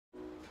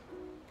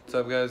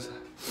What's up, guys?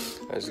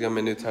 I just got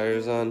my new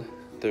tires on.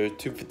 They're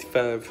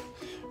 255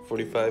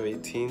 45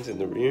 18s in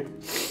the rear,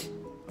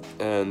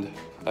 and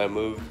I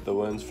moved the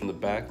ones from the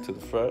back to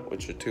the front,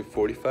 which are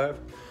 245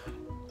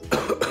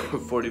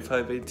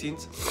 45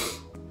 18s.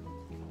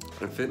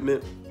 And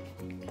fitment,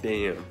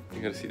 damn,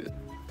 you gotta see this.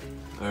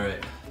 All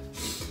right,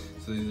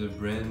 so these are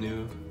brand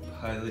new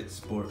Pilot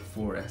Sport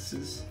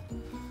 4S's,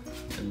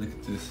 and look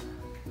at this.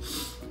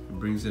 It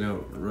brings it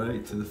out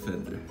right to the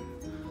fender,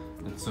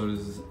 and so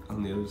does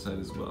on the other side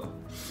as well,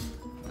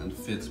 and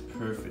fits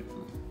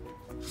perfectly.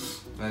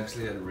 I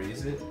actually had to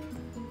raise it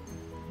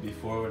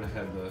before when I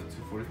had the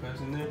 245s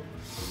in there,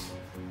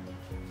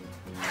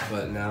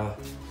 but now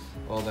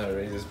all that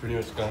raise is pretty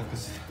much gone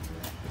because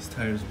this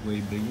tire is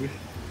way bigger,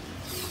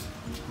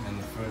 and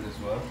the front as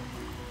well.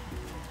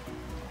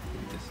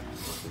 Look at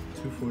this,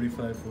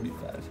 245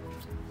 45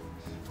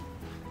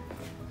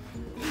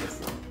 in the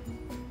front.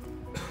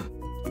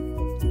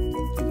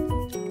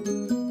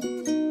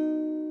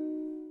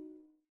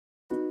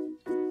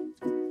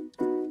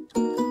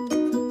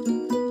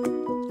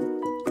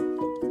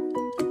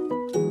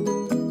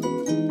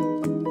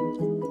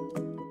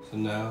 So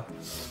now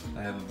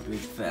I have a big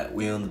fat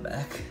wheel in the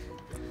back.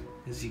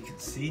 As you can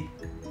see,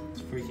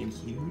 it's freaking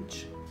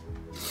huge.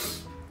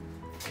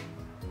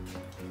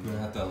 I'm gonna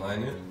have to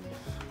align it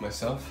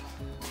myself,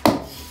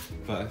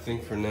 but I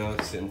think for now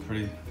it's sitting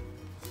pretty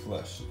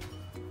flush.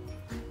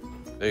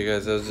 Hey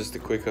guys, that was just a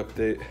quick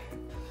update,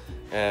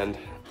 and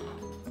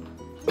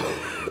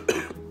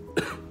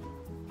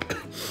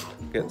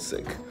I'm getting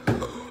sick.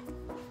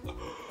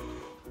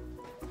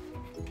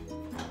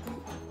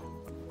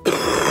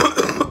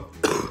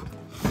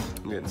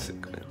 I'm getting sick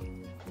now.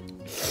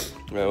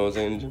 Right, what was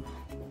I gonna do?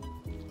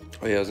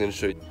 Oh yeah, I was gonna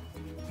show you.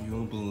 You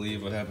won't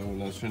believe what happened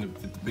when I was trying to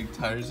fit the big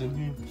tires in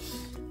here.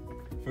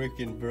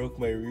 Freaking broke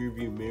my rear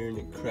view mirror and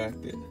it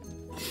cracked it.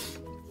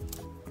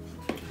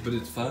 But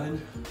it's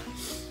fine.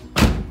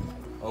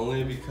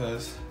 Only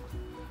because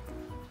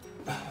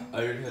I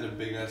already had a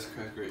big ass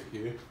crack right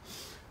here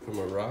from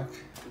a rock.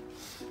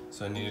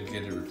 So I needed to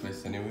get it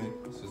replaced anyway.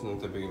 So it's not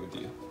that big of a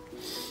deal.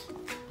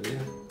 But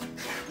yeah,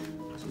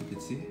 as you can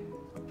see,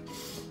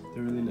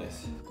 they're really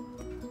nice.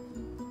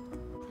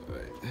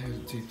 Alright, I have to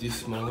take these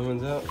smaller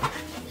ones out.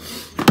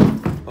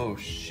 Oh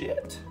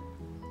shit.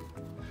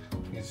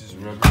 It's just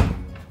rubber.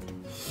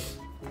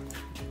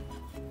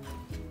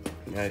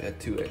 Now I got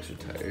 2 extra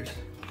tires.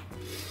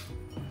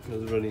 I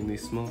was running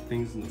these small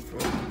things in the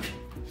front.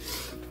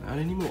 Not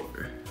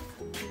anymore.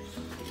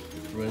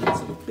 Running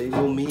some big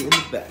old meat in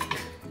the back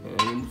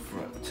and in the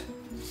front.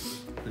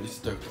 Pretty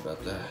stoked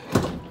about that.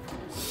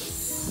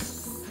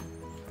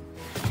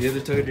 The other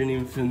tire didn't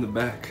even fit in the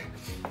back.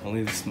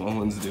 Only the small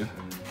ones do.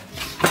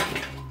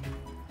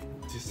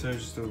 These tires are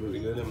still really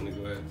good. I'm gonna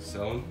go ahead and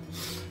sell them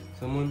to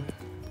someone.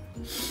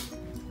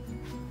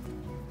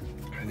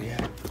 And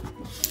yeah.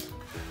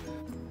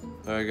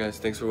 Alright guys,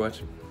 thanks for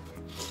watching.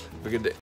 Have a good day.